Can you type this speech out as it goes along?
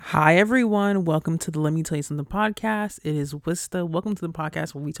Hi everyone, welcome to the Let Me Tell You Something podcast. It is Wista. Welcome to the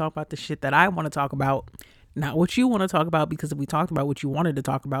podcast where we talk about the shit that I want to talk about, not what you want to talk about, because if we talked about what you wanted to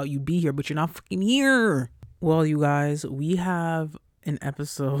talk about, you'd be here, but you're not fucking here. Well, you guys, we have an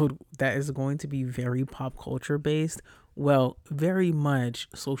episode that is going to be very pop culture based. Well, very much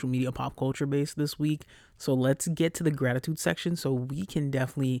social media pop culture based this week. So let's get to the gratitude section so we can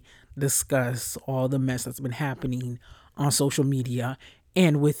definitely discuss all the mess that's been happening on social media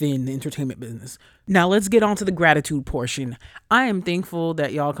and within the entertainment business. Now let's get on to the gratitude portion. I am thankful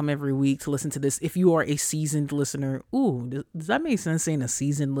that y'all come every week to listen to this. If you are a seasoned listener, does that make sense saying a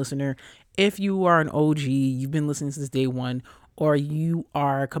seasoned listener? If you are an OG, you've been listening since day one, or you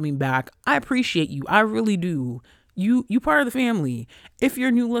are coming back, I appreciate you. I really do. You part of the family. If you're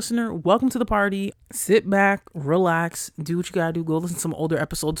a new listener, welcome to the party. Sit back, relax, do what you gotta do. Go listen to some older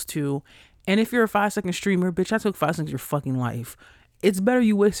episodes too. And if you're a 5-second streamer, bitch, I took 5 seconds of your fucking life. It's better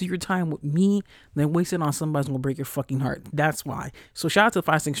you wasted your time with me than wasting on somebody's gonna break your fucking heart. That's why. So shout out to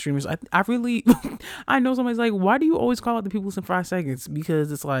 5 second streamers. I really I know somebody's like, why do you always call out the people in 5 seconds?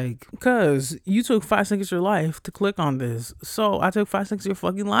 Because it's like, because you took 5 seconds of your life to click on this. So I took 5 seconds of your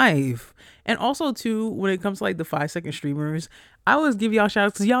fucking life. And also too, when it comes to like the 5 second streamers, I always give y'all shout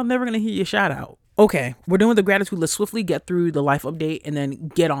outs because y'all never gonna hear your shout out. Okay, we're doing the gratitude. Let's swiftly get through the life update and then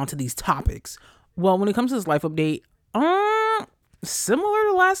get on to these topics. Well, when it comes to this life update, similar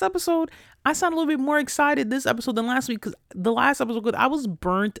to last episode, I sound a little bit more excited this episode than last week because the last episode I was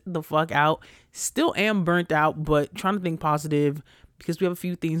burnt the fuck out. Still am burnt out, but trying to think positive because we have a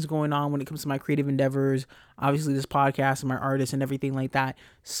few things going on when it comes to my creative endeavors. Obviously, this podcast and my artists and everything like that.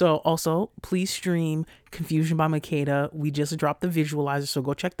 So also, please stream Confusion by Makeda. We just dropped the visualizer, so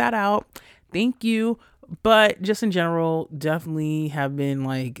go check that out. Thank you. But just in general, definitely have been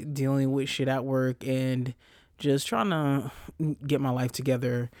like dealing with shit at work and just trying to get my life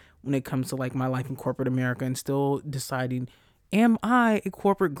together when it comes to like my life in corporate America and still deciding, am I a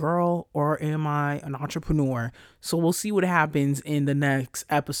corporate girl or am I an entrepreneur? So we'll see what happens in the next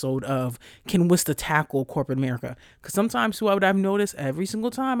episode of Can Wista Tackle Corporate America? Because sometimes too, I've noticed every single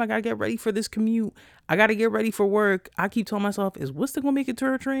time I got to get ready for this commute. I got to get ready for work. I keep telling myself, is Wista going to make it to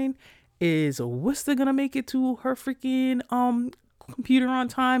her train? Is Wista going to make it to her freaking computer on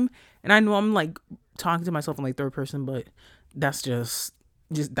time? And I know I'm like talking to myself in like third person, but that's just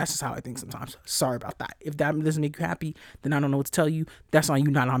that's just how I think sometimes. Sorry about that. If that doesn't make you happy, then I don't know what to tell you. That's on you,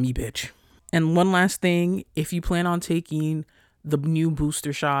 not on me, bitch. And one last thing, if you plan on taking the new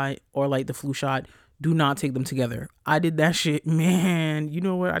booster shot or like the flu shot, do not take them together. I did that shit, man. You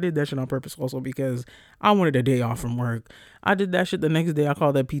know what? I did that shit on purpose also because I wanted a day off from work. I did that shit the next day. I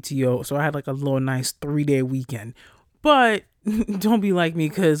called that PTO. So I had like a little nice 3-day weekend. But don't be like me,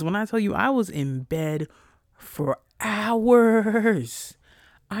 because when I tell you I was in bed for hours,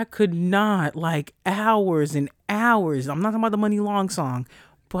 I could not, like hours and hours. I'm not talking about the Money Long song,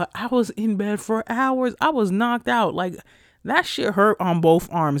 but I was in bed for hours. I was knocked out. Like that shit hurt on both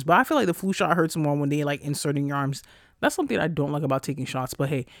arms, but I feel like the flu shot hurts more when they like inserting your arms. That's something I don't like about taking shots, but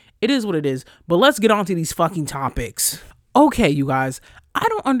hey, it is what it is. But let's get on to these fucking topics. Okay, you guys, I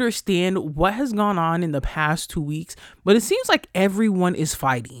don't understand what has gone on in the past 2 weeks, but it seems like everyone is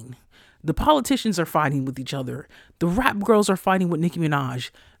fighting. The politicians are fighting with each other. The rap girls are fighting with Nicki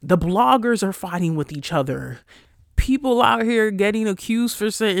Minaj. The bloggers are fighting with each other. People out here getting accused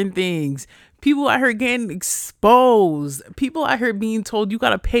for certain things. People out here getting exposed. People out here being told you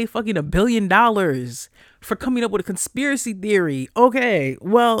gotta pay fucking $1 billion for coming up with a conspiracy theory. Okay,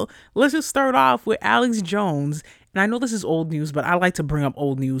 well, let's just start off with Alex Jones. And I know this is old news, but I like to bring up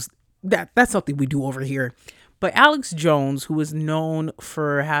old news. That's something we do over here. But Alex Jones, who is known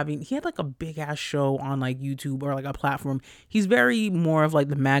for he had like a big ass show on like YouTube or like a platform. He's very more of like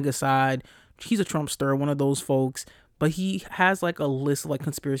the MAGA side. He's a Trumpster, one of those folks. But he has like a list of like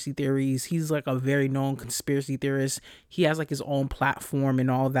conspiracy theories. He's like a very known conspiracy theorist. He has like his own platform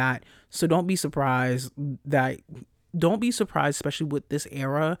and all that. So don't be surprised, especially with this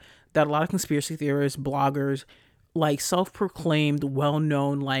era, that a lot of conspiracy theorists, bloggers, like self-proclaimed,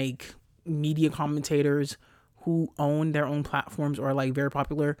 well-known like media commentators who own their own platforms or like very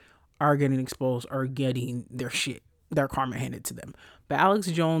popular are getting exposed, are getting their karma handed to them. But Alex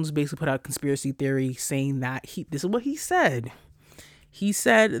Jones basically put out a conspiracy theory saying that this is what he said. He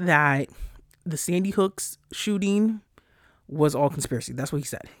said that the Sandy Hook's shooting was all conspiracy. That's what he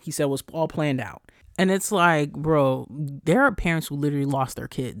said. He said it was all planned out. And it's like, bro, there are parents who literally lost their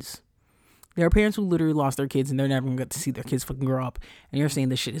kids. There are parents who literally lost their kids and they're never gonna get to see their kids fucking grow up. And you're saying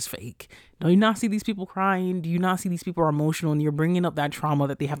this shit is fake. Do you not see these people crying? Do you not see these people are emotional? And you're bringing up that trauma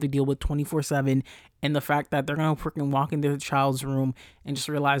that they have to deal with 24/7, and the fact that they're gonna freaking walk in their child's room and just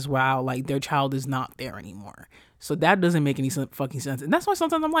realize, wow, like their child is not there anymore. So that doesn't make any fucking sense. And that's why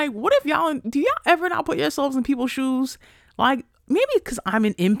sometimes I'm like, what if do y'all ever not put yourselves in people's shoes? Like, maybe because I'm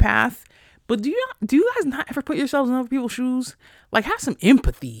an empath, but do you guys not ever put yourselves in other people's shoes? Like, have some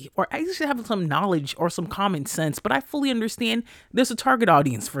empathy, or at least have some knowledge or some common sense. But I fully understand there's a target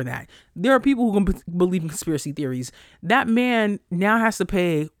audience for that. There are people who can believe in conspiracy theories. That man now has to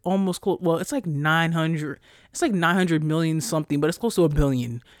pay almost close. Well, it's like 900. It's like 900 million something, but it's close to $1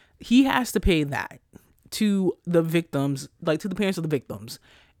 billion. He has to pay that to the victims, like to the parents of the victims.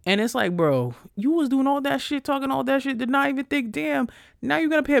 And it's like, bro, you was doing all that shit, talking all that shit, did not even think, damn, now you're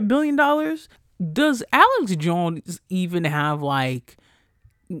gonna pay $1 billion? Does Alex Jones even have like,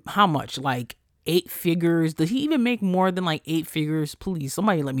 how much? Like 8 figures? Does he even make more than like 8 figures? Please,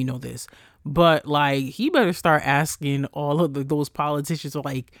 somebody let me know this. But like, he better start asking all of those politicians or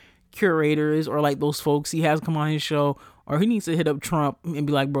like curators or like those folks he has come on his show, or he needs to hit up Trump and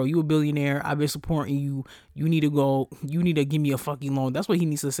be like, bro, you a billionaire, I've been supporting you, you need to give me a fucking loan. That's what he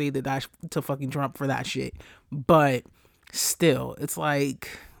needs to say to fucking Trump for that shit. But still, it's like,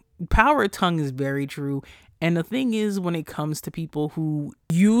 power of tongue is very true. And the thing is, when it comes to people who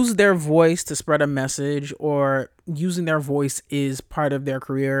use their voice to spread a message, or using their voice is part of their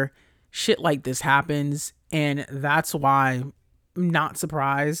career, shit like this happens. And that's why I'm not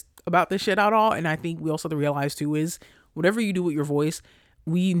surprised about this shit at all. And I think we also have to realize too is, whatever you do with your voice,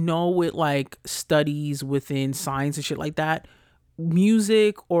 we know with like studies within science and shit like that,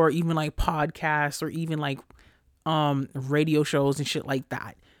 music or even like podcasts or even like radio shows and shit like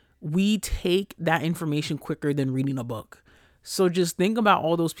that, we take that information quicker than reading a book. So just think about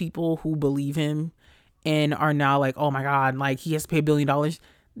all those people who believe him and are now like, oh my God, like he has to pay $1 billion.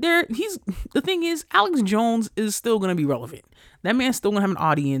 The thing is, Alex Jones is still going to be relevant. That man's still going to have an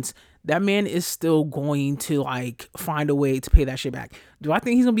audience. That man is still going to like find a way to pay that shit back. Do I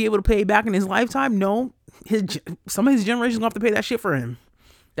think he's going to be able to pay it back in his lifetime? No. Some of his generation is going to have to pay that shit for him.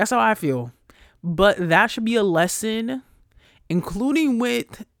 That's how I feel. But that should be a lesson, including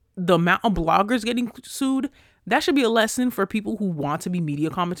with the amount of bloggers getting sued. That should be a lesson for people who want to be media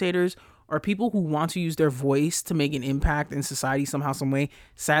commentators, or people who want to use their voice to make an impact in society somehow, some way.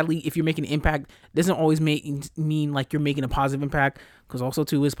 Sadly, if you're making an impact, it doesn't always mean like you're making a positive impact, because also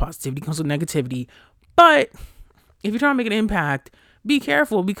too is positivity comes with negativity. But if you're trying to make an impact, be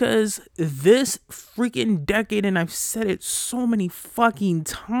careful, because this freaking decade, and I've said it so many fucking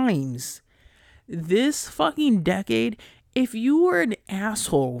times, this fucking decade, if you were an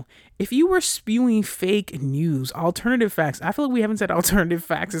asshole, if you were spewing fake news, alternative facts, I feel like we haven't said alternative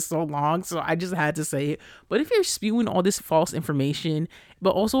facts in so long, so I just had to say it. But if you're spewing all this false information,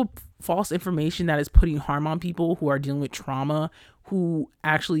 but also false information that is putting harm on people who are dealing with trauma, who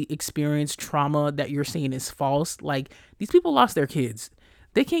actually experience trauma that you're saying is false, like these people lost their kids.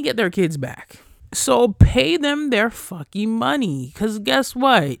 They can't get their kids back. So pay them their fucking money. Because guess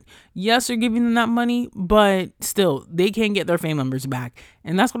what? Yes, you're giving them that money, but still, they can't get their family members back.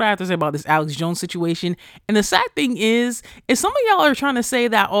 And that's what I have to say about this Alex Jones situation. And the sad thing is some of y'all are trying to say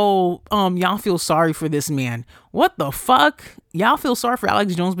that, y'all feel sorry for this man. What the fuck? Y'all feel sorry for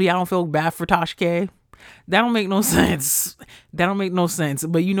Alex Jones, but y'all don't feel bad for Tasha K? That don't make no sense. That don't make no sense.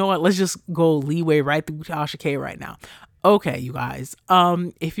 But you know what? Let's just go leeway right through Tasha K right now. Okay, you guys,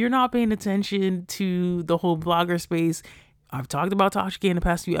 if you're not paying attention to the whole blogger space, I've talked about Tasha K in the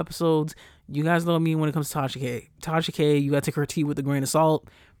past few episodes. You guys know me when it comes to Tasha K. Tasha K, you gotta take her tea with a grain of salt,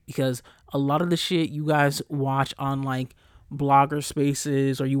 because a lot of the shit you guys watch on like blogger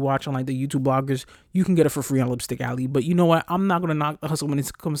spaces, or you watch on like the YouTube bloggers, you can get it for free on Lipstick Alley. But you know what? I'm not gonna knock the hustle when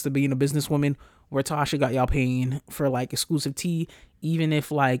it comes to being a businesswoman, where Tasha got y'all paying for like exclusive tea, even if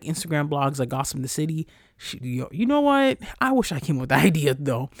like Instagram blogs like Gossip the City. You know what? I wish I came up with the idea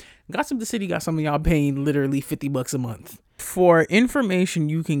though. Gossip the City got some of y'all paying literally $50 a month for information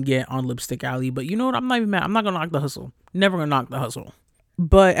you can get on Lipstick Alley. But you know what? I'm not even mad. I'm not gonna knock the hustle. Never gonna knock the hustle.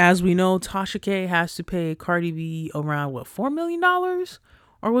 But as we know, Tasha K has to pay Cardi B around $4 million,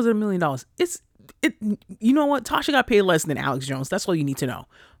 or was it $1 million? You know what? Tasha got paid less than Alex Jones. That's all you need to know.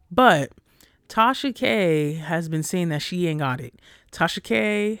 But Tasha K has been saying that she ain't got it. Tasha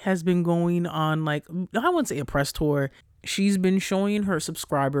K has been going on like, I wouldn't say a press tour. She's been showing her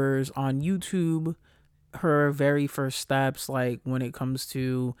subscribers on YouTube her very first steps, like when it comes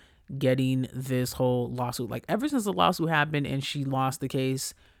to getting this whole lawsuit. Like ever since the lawsuit happened and she lost the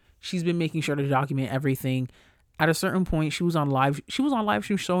case, she's been making sure to document everything. At a certain point, she was on live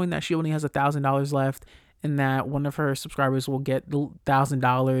stream showing that she only has $1,000 left and that one of her subscribers will get the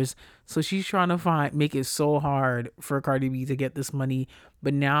 $1,000. So she's trying to make it so hard for Cardi B to get this money.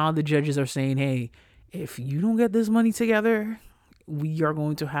 But now the judges are saying, hey, if you don't get this money together, we are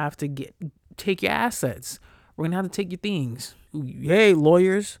going to have to take your assets. We're going to have to take your things. Hey,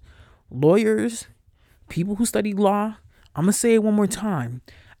 lawyers, people who study law, I'm going to say it one more time.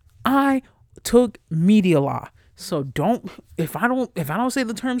 I took media law. So if I don't say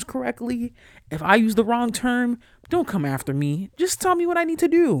the terms correctly, if I use the wrong term, don't come after me. Just tell me what I need to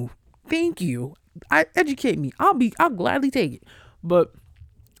do. Thank you. Educate me. I'll gladly take it. But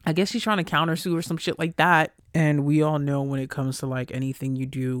I guess she's trying to countersue or some shit like that. And we all know when it comes to like anything you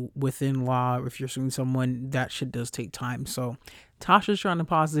do within law, if you're suing someone, that shit does take time. So Tasha's trying to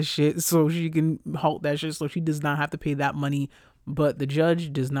pause this shit so she can halt that shit so she does not have to pay that money. But the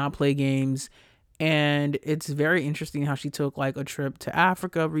judge does not play games. And it's very interesting how she took like a trip to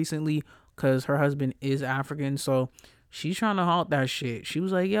Africa recently because her husband is African. So she's trying to halt that shit. She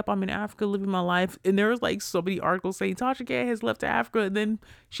was like, yep, I'm in Africa living my life. And there was like so many articles saying Tasha K has left Africa. And then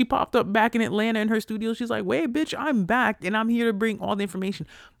she popped up back in Atlanta in her studio. She's like, wait, bitch, I'm back and I'm here to bring all the information.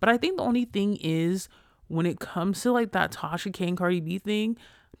 But I think the only thing is when it comes to like that Tasha K and Cardi B thing,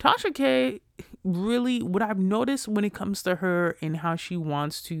 Tasha K really, what I've noticed when it comes to her and how she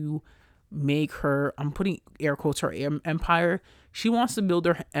wants to make her, I'm putting air quotes, her empire. She wants to build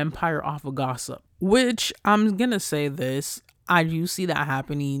her empire off of gossip, which I'm going to say this. I do see that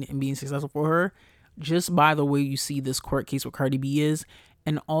happening and being successful for her just by the way you see this court case with Cardi B is.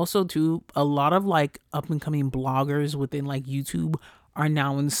 And also too, a lot of like up and coming bloggers within like YouTube are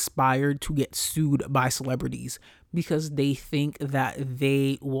now inspired to get sued by celebrities because they think that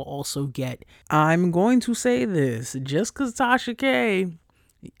they will also get. I'm going to say this, just because Tasha K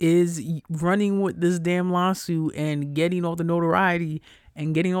is running with this damn lawsuit and getting all the notoriety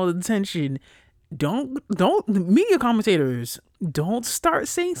and getting all the attention, don't media commentators, don't start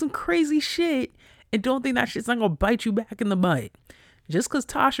saying some crazy shit and don't think that shit's not gonna bite you back in the butt. Just because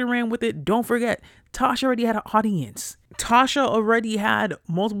Tasha ran with it, don't forget, Tasha already had an audience. Tasha already had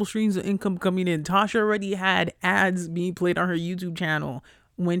multiple streams of income coming in. Tasha already had ads being played on her YouTube channel.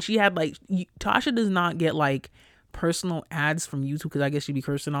 When she had like, Tasha does not get like personal ads from YouTube because I guess she'd be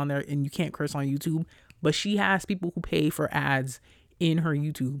cursing on there and you can't curse on YouTube, but she has people who pay for ads in her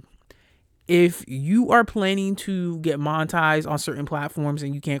YouTube. If you are planning to get monetized on certain platforms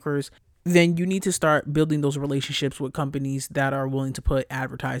and you can't curse, then you need to start building those relationships with companies that are willing to put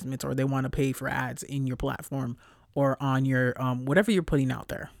advertisements or they want to pay for ads in your platform or on your whatever you're putting out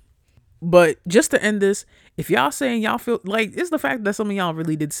there. But just to end this, if y'all saying y'all feel like, it's the fact that some of y'all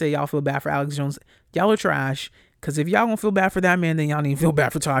really did say y'all feel bad for Alex Jones, y'all are trash. Because if y'all don't feel bad for that man, then y'all need to feel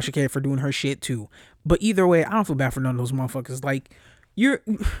bad for Tasha K for doing her shit too. But either way, I don't feel bad for none of those motherfuckers. Like,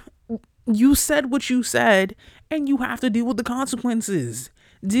 you said what you said and you have to deal with the consequences.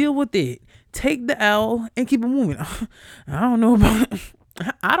 Deal with it. Take the L and keep it moving. I don't know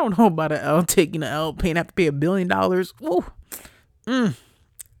about an L, taking an L, have to pay $1 billion. Ooh.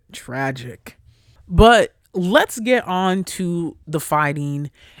 Tragic. But let's get on to the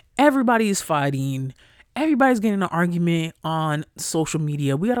fighting. Everybody's fighting. Everybody's getting an argument on social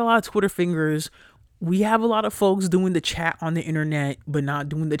media. We got a lot of Twitter fingers. We have a lot of folks doing the chat on the internet, but not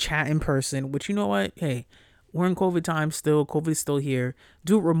doing the chat in person, which, you know what? Hey, we're in COVID time still. COVID is still here.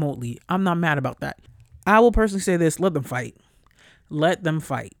 Do it remotely. I'm not mad about that. I will personally say this. Let them fight. Let them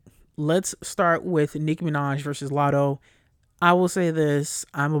fight. Let's start with Nicki Minaj versus Latto. I will say this.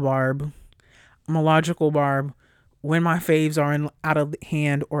 I'm a Barb. I'm a logical Barb. When my faves are out of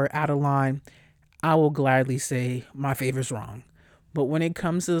hand or out of line, I will gladly say my favorite's wrong. But when it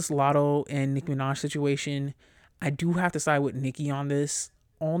comes to this Latto and Nicki Minaj situation, I do have to side with Nicki on this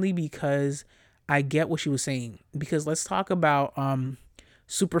only because I get what she was saying. Because let's talk about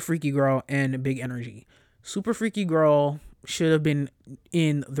Super Freaky Girl and Big Energy. Super Freaky Girl should have been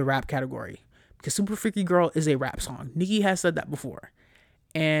in the rap category because Super Freaky Girl is a rap song. Nicki has said that before.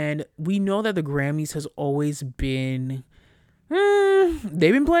 And we know that the Grammys has always been,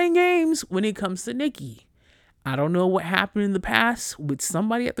 they've been playing games when it comes to Nicki. I don't know what happened in the past with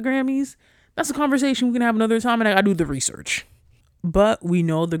somebody at the Grammys. That's a conversation we can have another time, and I gotta do the research. But we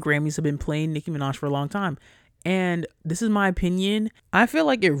know the Grammys have been playing Nicki Minaj for a long time. And this is my opinion. I feel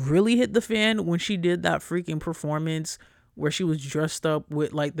like it really hit the fan when she did that freaking performance where she was dressed up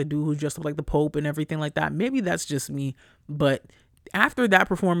with like the dude who's dressed up like the Pope and everything like that. Maybe that's just me. But after that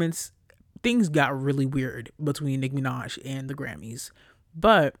performance, things got really weird between Nicki Minaj and the Grammys.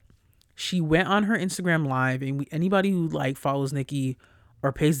 But she went on her Instagram live, and anybody who like follows Nicki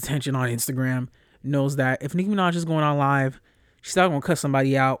or pays attention on Instagram knows that if Nicki Minaj is going on live, she's not gonna cuss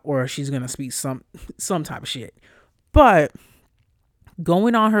somebody out or she's gonna speak some type of shit. But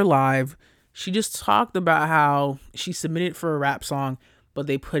going on her live, she just talked about how she submitted for a rap song, but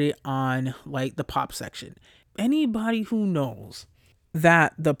they put it on like the pop section. Anybody who knows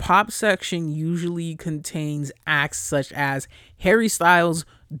that the pop section usually contains acts such as Harry Styles,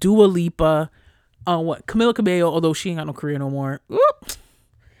 Dua Lipa, Camila Cabello, although she ain't got no career no more. Oop.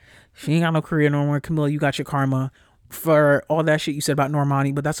 She ain't got no career no more. Camila, you got your karma for all that shit you said about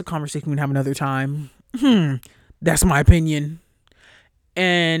Normani, but that's a conversation we can have another time. That's my opinion.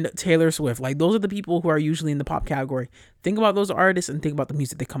 And Taylor Swift. Like, those are the people who are usually in the pop category. Think about those artists and think about the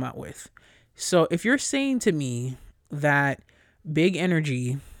music they come out with. So if you're saying to me that Big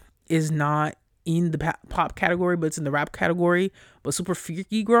Energy is not in the pop category, but it's in the rap category, but Super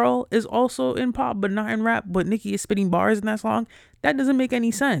Freaky Girl is also in pop, but not in rap, but Nicki is spitting bars in that song, that doesn't make any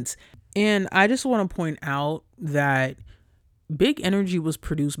sense. And I just want to point out that Big Energy was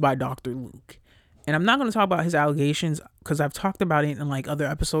produced by Dr. Luke. And I'm not going to talk about his allegations because I've talked about it in like other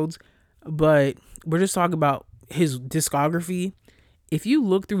episodes, but we're just talking about his discography. If you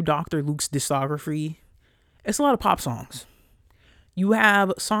look through Dr. Luke's discography, it's a lot of pop songs. You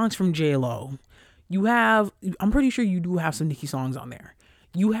have songs from J-Lo. I'm pretty sure you do have some Nicki songs on there.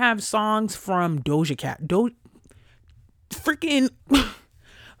 You have songs from Doja Cat. Freaking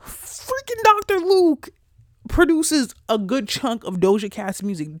Dr. Luke produces a good chunk of Doja Cat's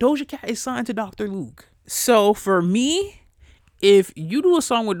music. Doja Cat is signed to Dr. Luke. So for me, if you do a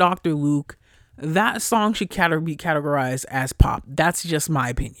song with Dr. Luke, that song should be categorized as pop. That's just my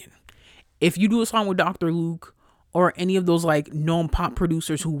opinion. If you do a song with Dr. Luke or any of those like known pop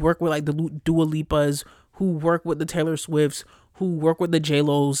producers who work with like the Dua Lipas, who work with the Taylor Swifts, who work with the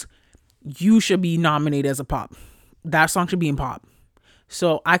J-Los, you should be nominated as a pop. That song should be in pop.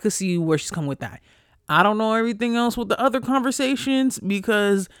 So I could see where she's come with that. I don't know everything else with the other conversations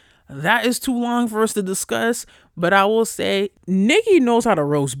because that is too long for us to discuss. But I will say Nicki knows how to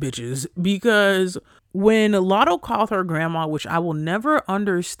roast bitches, because when Lotto called her grandma, which I will never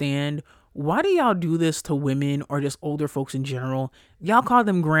understand, why do y'all do this to women or just older folks in general? Y'all call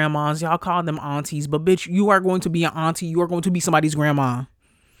them grandmas, y'all call them aunties, but bitch, you are going to be an auntie. You are going to be somebody's grandma.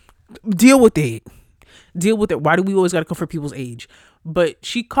 Deal with it. Why do we always got to come for people's age? But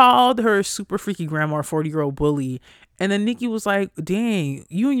she called her super freaky grandma a 40-year-old bully. And then Nicki was like, dang,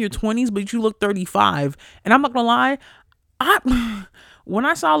 you in your 20s, but you look 35. And I'm not gonna lie, when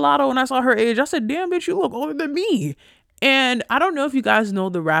I saw Lotto and I saw her age, I said, damn, bitch, you look older than me. And I don't know if you guys know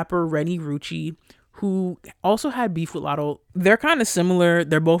the rapper Rennie Rucci, who also had beef with Lotto. They're kind of similar.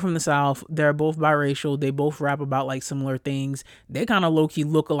 They're both from the South. They're both biracial. They both rap about like similar things. They kind of low-key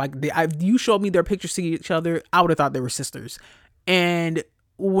look alike. If you showed me their pictures to each other, I would have thought they were sisters. And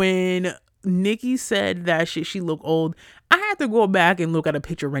when Nicki said that shit, she looked old, I had to go back and look at a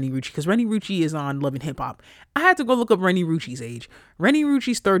picture of Rennie Rucci, because Rennie Rucci is on Love and Hip Hop. I had to go look up Rennie Rucci's age. Rennie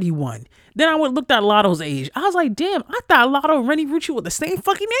Rucci's 31. Then I looked at Lotto's age. I was like, damn, I thought Lotto and Rennie Rucci were the same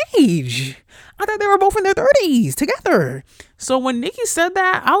fucking age. I thought they were both in their 30s together. So when Nicki said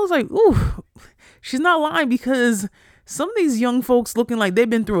that, I was like, ooh, she's not lying, because some of these young folks looking like they've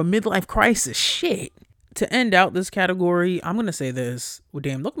been through a midlife crisis. Shit. To end out this category, I'm going to say this. Well,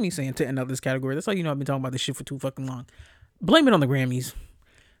 damn, look at me saying to end out this category. That's how you know I've been talking about this shit for too fucking long. Blame it on the Grammys.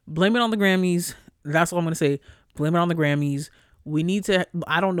 Blame it on the Grammys. That's all I'm going to say. Blame it on the Grammys. We need to,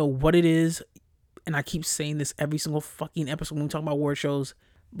 I don't know what it is, and I keep saying this every single fucking episode when we talk about award shows.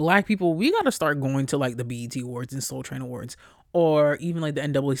 Black people, we got to start going to like the BET Awards and Soul Train Awards, or even like the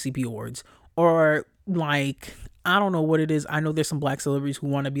NAACP Awards, or like, I don't know what it is. I know there's some black celebrities who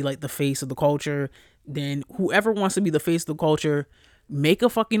want to be like the face of the culture. Then whoever wants to be the face of the culture, make a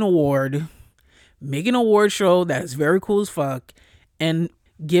fucking award, make an award show that is very cool as fuck, and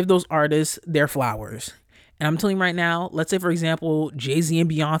give those artists their flowers. And I'm telling you right now, let's say for example, Jay-Z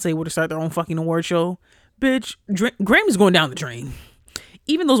and Beyonce were to start their own fucking award show, bitch, Grammy's going down the drain.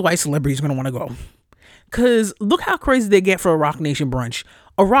 Even those white celebrities are going to want to go. Cause look how crazy they get for a Rock Nation brunch.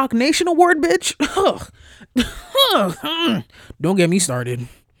 A Rock Nation award, bitch? Don't get me started.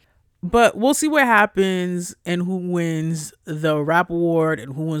 But we'll see what happens and who wins the rap award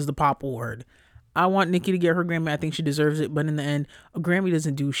and who wins the pop award. I want Nicki to get her Grammy. I think she deserves it. But in the end, a Grammy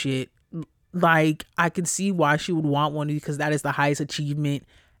doesn't do shit. Like, I could see why she would want one, because that is the highest achievement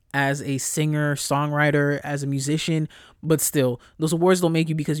as a singer, songwriter, as a musician. But still, those awards don't make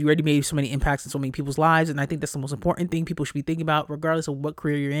you because you already made so many impacts in so many people's lives. And I think that's the most important thing people should be thinking about, regardless of what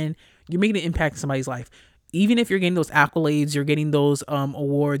career you're in. You're making an impact in somebody's life. Even if you're getting those accolades, you're getting those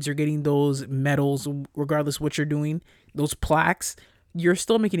awards, you're getting those medals, regardless what you're doing, those plaques, you're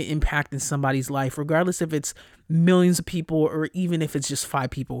still making an impact in somebody's life, regardless if it's millions of people or even if it's just 5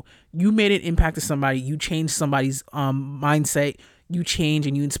 people. You made an impact to somebody. You changed somebody's mindset. You change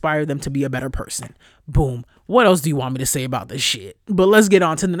and you inspire them to be a better person. Boom. What else do you want me to say about this shit? But let's get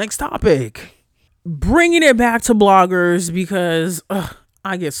on to the next topic. Bringing it back to bloggers, because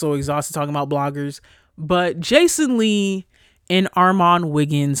I get so exhausted talking about bloggers. But Jason Lee and Armon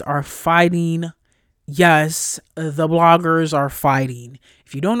Wiggins are fighting. Yes, the bloggers are fighting.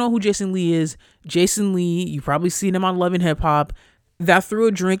 If you don't know who Jason Lee is, Jason Lee, you probably seen him on Love and Hip Hop, that threw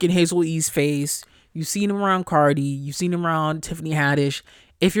a drink in Hazel E's face. You've seen him around Cardi. You've seen him around Tiffany Haddish.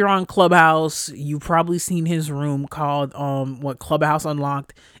 If you're on Clubhouse, you've probably seen his room called Clubhouse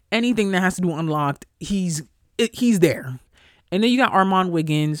Unlocked. Anything that has to do with Unlocked, he's there. And then you got Armon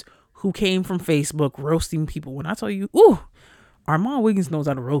Wiggins, who came from Facebook roasting people. When I tell you, Armon Wiggins knows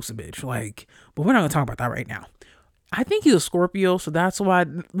how to roast a bitch. But we're not gonna talk about that right now. I think he's a Scorpio, so that's why,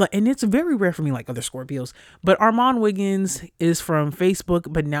 and it's very rare for me like other Scorpios, but Armon Wiggins is from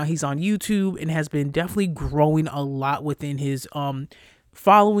Facebook, but now he's on YouTube and has been definitely growing a lot within his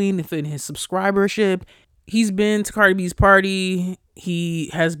following, within his subscribership. He's been to Cardi B's party. He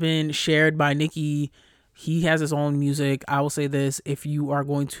has been shared by Nicki. He has his own music. I will say this, if you are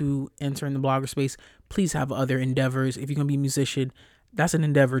going to enter in the blogger space, please have other endeavors. If you're going to be a musician, that's an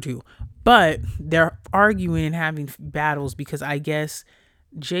endeavor too. But they're arguing and having battles because I guess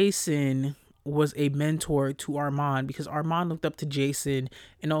Jason was a mentor to Armon, because Armon looked up to Jason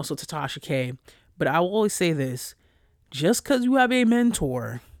and also to Tasha K. But I will always say this, just because you have a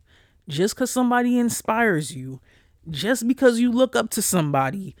mentor, just because somebody inspires you, just because you look up to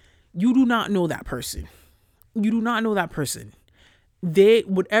somebody, you do not know that person. You do not know that person.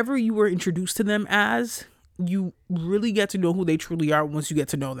 Whatever you were introduced to them as, you really get to know who they truly are once you get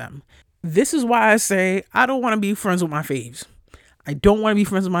to know them. This is why I say I don't want to be friends with my faves. I don't want to be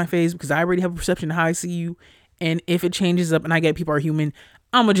friends with my faves because I already have a perception of how I see you. And if it changes up and I get people are human,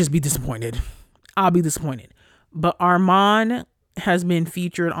 I'm going to just be disappointed. I'll be disappointed. But Armon has been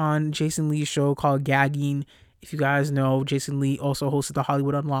featured on Jason Lee's show called Gagging. If you guys know, Jason Lee also hosted the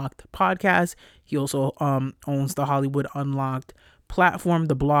Hollywood Unlocked podcast. He also owns the Hollywood Unlocked platform,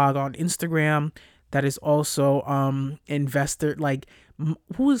 the blog on Instagram. That is also investor,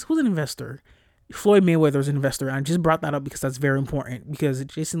 who's an investor? Floyd Mayweather's an investor. I just brought that up because that's very important, because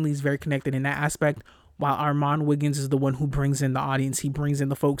Jason Lee is very connected in that aspect, while Armon Wiggins is the one who brings in the audience. He brings in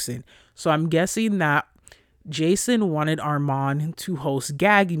the folks in. So I'm guessing that Jason wanted Armon to host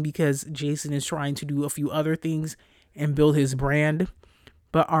Gagging because Jason is trying to do a few other things and build his brand.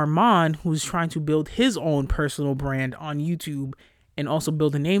 But Armon, who's trying to build his own personal brand on YouTube and also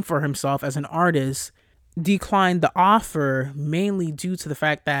build a name for himself as an artist, declined the offer mainly due to the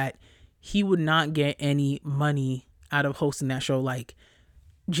fact that he would not get any money out of hosting that show.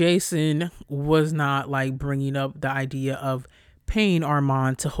 Jason was not bringing up the idea of paying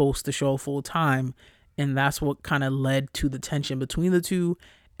Armon to host the show full time. And that's what kind of led to the tension between the two.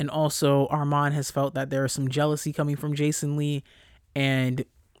 And also Armon has felt that there is some jealousy coming from Jason Lee. And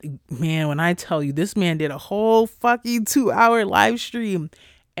man, when I tell you, this man did a whole fucking 2-hour live stream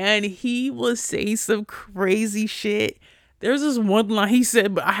and he was saying some crazy shit. There's this one line he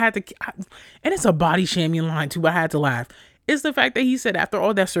said, but and it's a body shaming line too, but I had to laugh. It's the fact that he said, after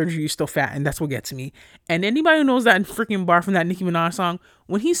all that surgery, you're still fat. And that's what gets me. And anybody who knows that freaking bar from that Nicki Minaj song,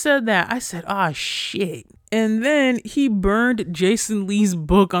 when he said that, I said, shit. And then he burned Jason Lee's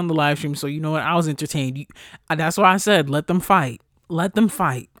book on the live stream. So you know what? I was entertained. That's why I said, let them fight. Let them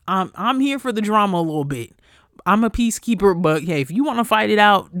fight. I'm here for the drama a little bit. I'm a peacekeeper, but yeah, if you want to fight it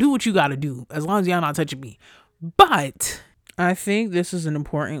out, do what you got to do, as long as y'all not touching me. But I think this is an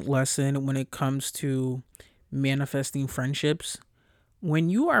important lesson when it comes to manifesting friendships. When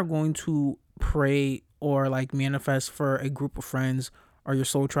you are going to pray or manifest for a group of friends or your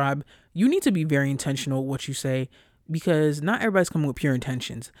soul tribe, you need to be very intentional with what you say, because not everybody's coming with pure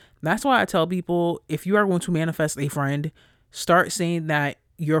intentions. That's why I tell people, if you are going to manifest a friend, start saying that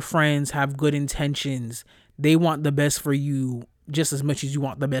your friends have good intentions. They want the best for you just as much as you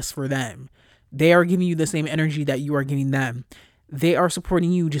want the best for them. They are giving you the same energy that you are giving them. They are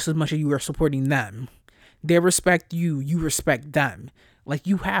supporting you just as much as you are supporting them. They respect you. You respect them.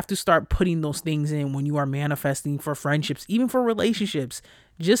 You have to start putting those things in when you are manifesting for friendships, even for relationships.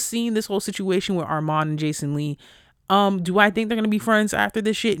 Just seeing this whole situation with Armon and Jason Lee. Do I think they're going to be friends after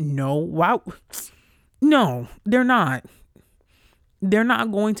this shit? No. Wow. No, they're not. They're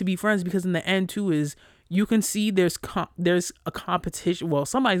not going to be friends, because in the end too is you can see there's a competition. Well,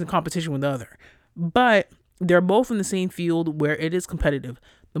 somebody's in competition with the other, but they're both in the same field where it is competitive.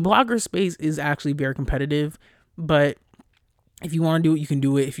 The blogger space is actually very competitive, but If you want to do it, you can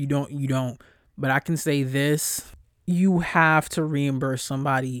do it. If you don't, you don't. But I can say this: you have to reimburse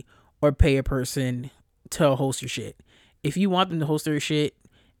somebody or pay a person to host your shit. If you want them to host their shit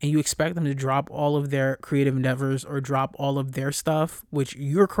and you expect them to drop all of their creative endeavors or drop all of their stuff, which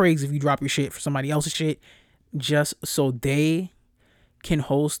you're crazy if you drop your shit for somebody else's shit, just so they can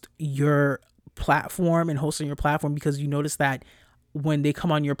host your platform and hosting your platform, because you notice that when they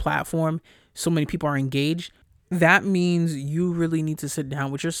come on your platform, so many people are engaged. That means you really need to sit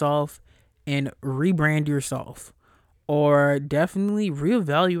down with yourself and rebrand yourself, or definitely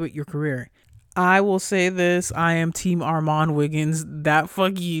reevaluate your career. I will say this: I am Team Armon Wiggins. That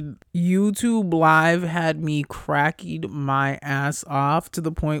fucking YouTube live had me cracking my ass off to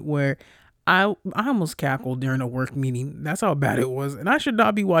the point where I almost cackled during a work meeting. That's how bad it was. And I should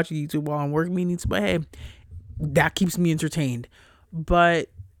not be watching YouTube while on work meetings, but hey, that keeps me entertained. But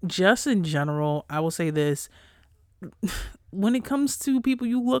just in general, I will say this: when it comes to people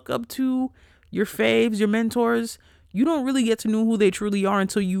you look up to, your faves, your mentors, you don't really get to know who they truly are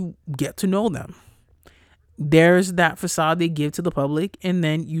until you get to know them. There's that facade they give to the public, and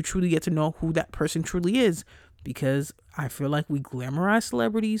then you truly get to know who that person truly is. Because I feel like we glamorize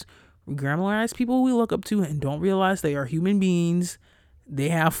celebrities, we glamorize people we look up to, and don't realize they are human beings. They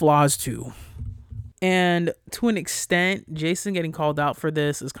have flaws too. And to an extent, Jason getting called out for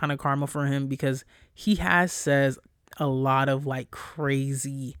this is kind of karma for him, because he has says a lot of like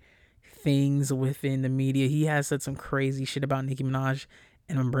crazy things within the media. He has said some crazy shit about Nicki Minaj,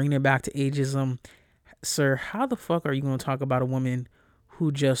 and I'm bringing it back to ageism. Sir, how the fuck are you going to talk about a woman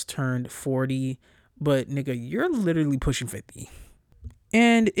who just turned 40, but nigga, you're literally pushing 50?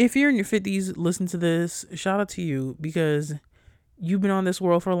 And if you're in your 50s, listen to this. Shout out to you, because you've been on this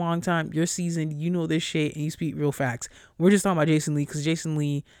world for a long time. You're seasoned. You know this shit, and you speak real facts. We're just talking about Jason Lee, because Jason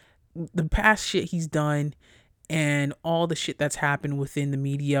Lee, the past shit he's done and all the shit that's happened within the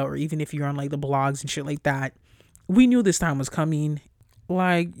media, or even if you're on like the blogs and shit like that, we knew this time was coming.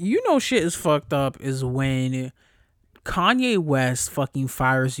 Like, you know, shit is fucked up is when Kanye West fucking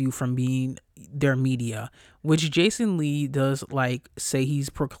fires you from being their media, which Jason Lee does like say he's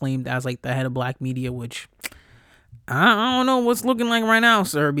proclaimed as like the head of black media, which I don't know what's looking like right now,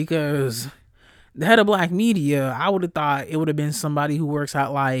 sir, because the head of black media, I would have thought it would have been somebody who works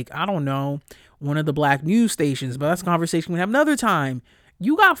at like, I don't know, one of the black news stations, but that's a conversation we have another time.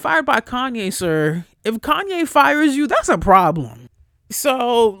 You got fired by Kanye, sir. If Kanye fires you, that's a problem.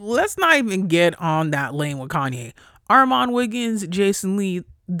 So let's not even get on that lane with Kanye. Armon Wiggins, Jason Lee,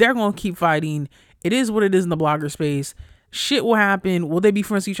 they're going to keep fighting. It is what it is in the blogger space. Shit will happen. Will they be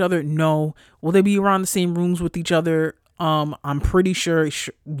friends with each other? No. Will they be around the same rooms with each other? I'm pretty sure.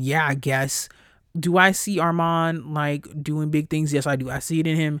 Yeah, I guess. Do I see Armon like doing big things? Yes, I do. I see it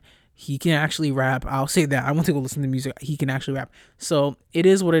in him. He can actually rap. I'll say that. I want to go listen to music. He can actually rap. So it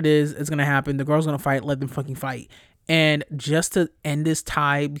is what it is. It's going to happen. The girl's going to fight. Let them fucking fight. And just to end this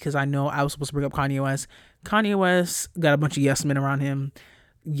tie, because I know I was supposed to bring up Kanye West. Kanye West got a bunch of yes men around him.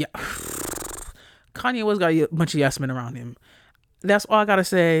 Yeah. Kanye West got a bunch of yes men around him. That's all I got to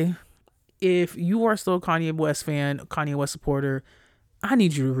say. If you are still a Kanye West fan, Kanye West supporter, I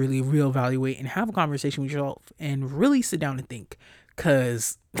need you to really reevaluate and have a conversation with yourself and really sit down and think.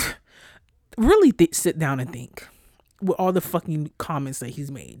 Because really sit down and think with all the fucking comments that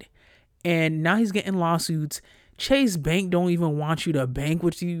he's made. And now he's getting lawsuits. Chase Bank don't even want you to bank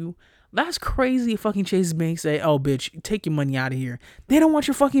with you. That's crazy. Fucking Chase Bank say, oh, bitch, take your money out of here. They don't want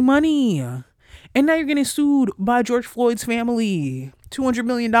your fucking money. And now you're getting sued by George Floyd's family. $200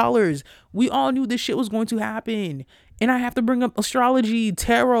 million. We all knew this shit was going to happen. And I have to bring up astrology,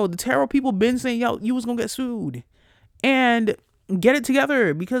 tarot. The tarot people been saying, yo, you was going to get sued. And get it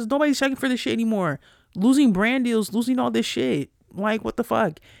together, because nobody's checking for this shit anymore. Losing brand deals, losing all this shit. Like, what the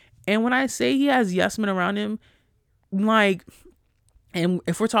fuck? And when I say he has yes men around him, like, and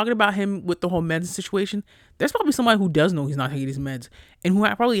if we're talking about him with the whole meds situation, there's probably somebody who does know he's not taking his meds and who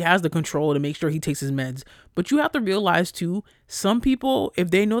probably has the control to make sure he takes his meds. But you have to realize too, some people,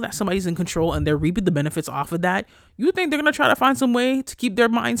 if they know that somebody's in control and they're reaping the benefits off of that, you think they're going to try to find some way to keep their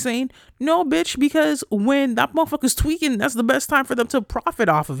mind sane? No, bitch, because when that motherfucker's tweaking, that's the best time for them to profit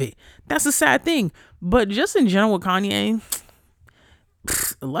off of it. That's a sad thing. But just in general with Kanye,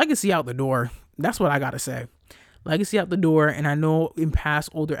 legacy out the door. That's what I got to say. Legacy out the door. And I know in past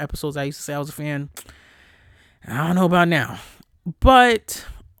older episodes I used to say I was a fan. I don't know about now. But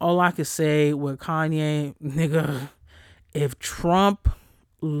all I could say with Kanye, nigga, if Trump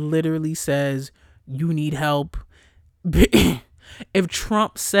literally says you need help, if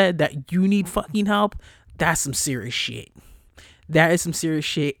Trump said that you need fucking help, that's some serious shit. That is some serious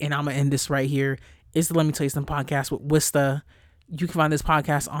shit. And I'm going to end this right here. It's the Let Me Tell You Something podcast with Wista. You can find this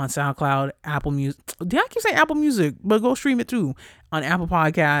podcast on SoundCloud, Apple Music. Did I keep saying Apple Music? But go stream it too on Apple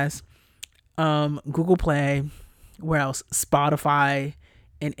Podcasts, Google Play, where else? Spotify,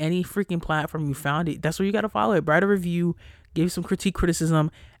 and any freaking platform you found it. That's where you got to follow it. Write a review, give some criticism.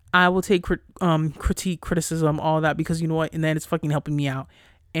 I will take criticism, all that, because you know what? And then it's fucking helping me out.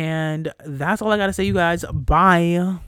 And that's all I got to say, you guys. Bye.